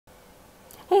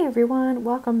Hey everyone,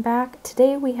 welcome back.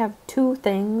 Today we have two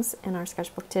things in our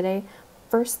sketchbook today.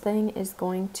 First thing is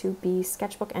going to be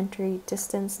sketchbook entry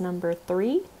distance number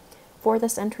 3. For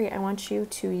this entry, I want you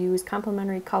to use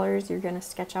complementary colors. You're going to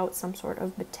sketch out some sort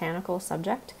of botanical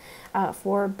subject.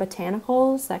 For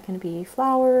botanicals, that can be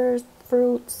flowers,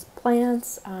 fruits,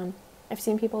 plants. I've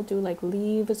seen people do like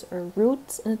leaves or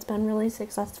roots, and it's been really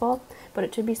successful, but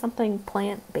it should be something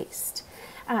plant-based.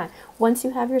 Once you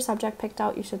have your subject picked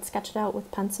out, you should sketch it out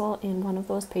with pencil in one of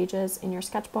those pages in your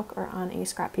sketchbook or on a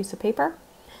scrap piece of paper.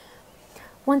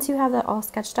 Once you have that all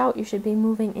sketched out, you should be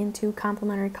moving into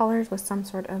complementary colors with some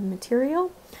sort of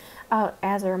material.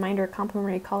 As a reminder,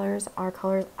 complementary colors are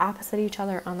colors opposite each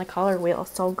other on the color wheel.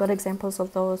 So good examples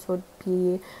of those would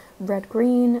be red,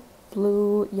 green,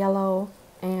 blue, yellow,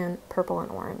 and purple and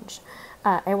orange.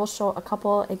 I will show a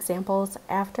couple examples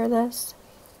after this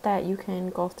that you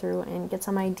can go through and get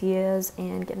some ideas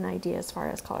and get an idea as far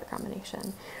as color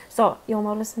combination. So you'll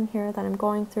notice in here that I'm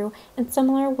going through, and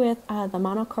similar with the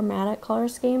monochromatic color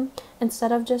scheme,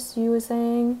 instead of just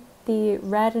using the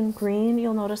red and green,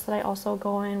 you'll notice that I also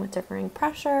go in with differing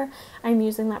pressure. I'm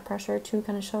using that pressure to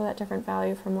kind of show that different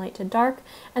value from light to dark,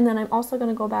 and then I'm also going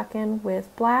to go back in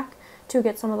with black to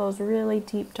get some of those really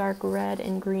deep dark red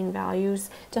and green values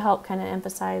to help kind of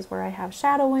emphasize where I have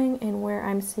shadowing and where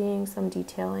I'm seeing some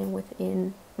detailing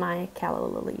within my calla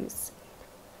lilies.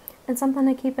 And something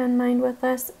to keep in mind with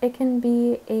this, it can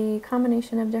be a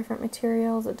combination of different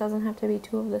materials. It doesn't have to be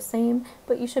two of the same,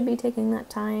 but you should be taking that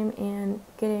time and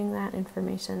getting that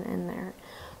information in there.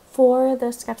 For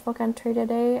the sketchbook entry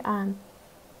today,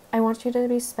 I want you to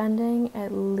be spending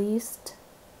at least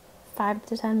 5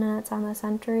 to 10 minutes on this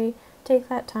entry. Take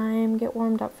that time, get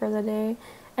warmed up for the day,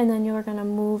 and then you're going to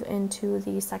move into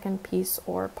the second piece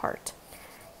or part.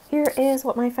 Here is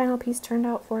what my final piece turned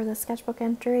out for the sketchbook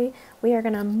entry. We are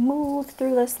going to move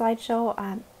through the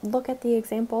slideshow, look at the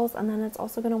examples, and then it's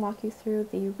also going to walk you through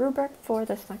the rubric for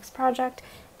this next project,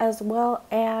 as well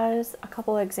as a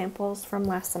couple of examples from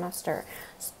last semester.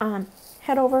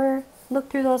 Head over, look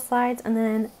through those slides, and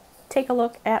then take a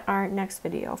look at our next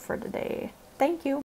video for today. Thank you.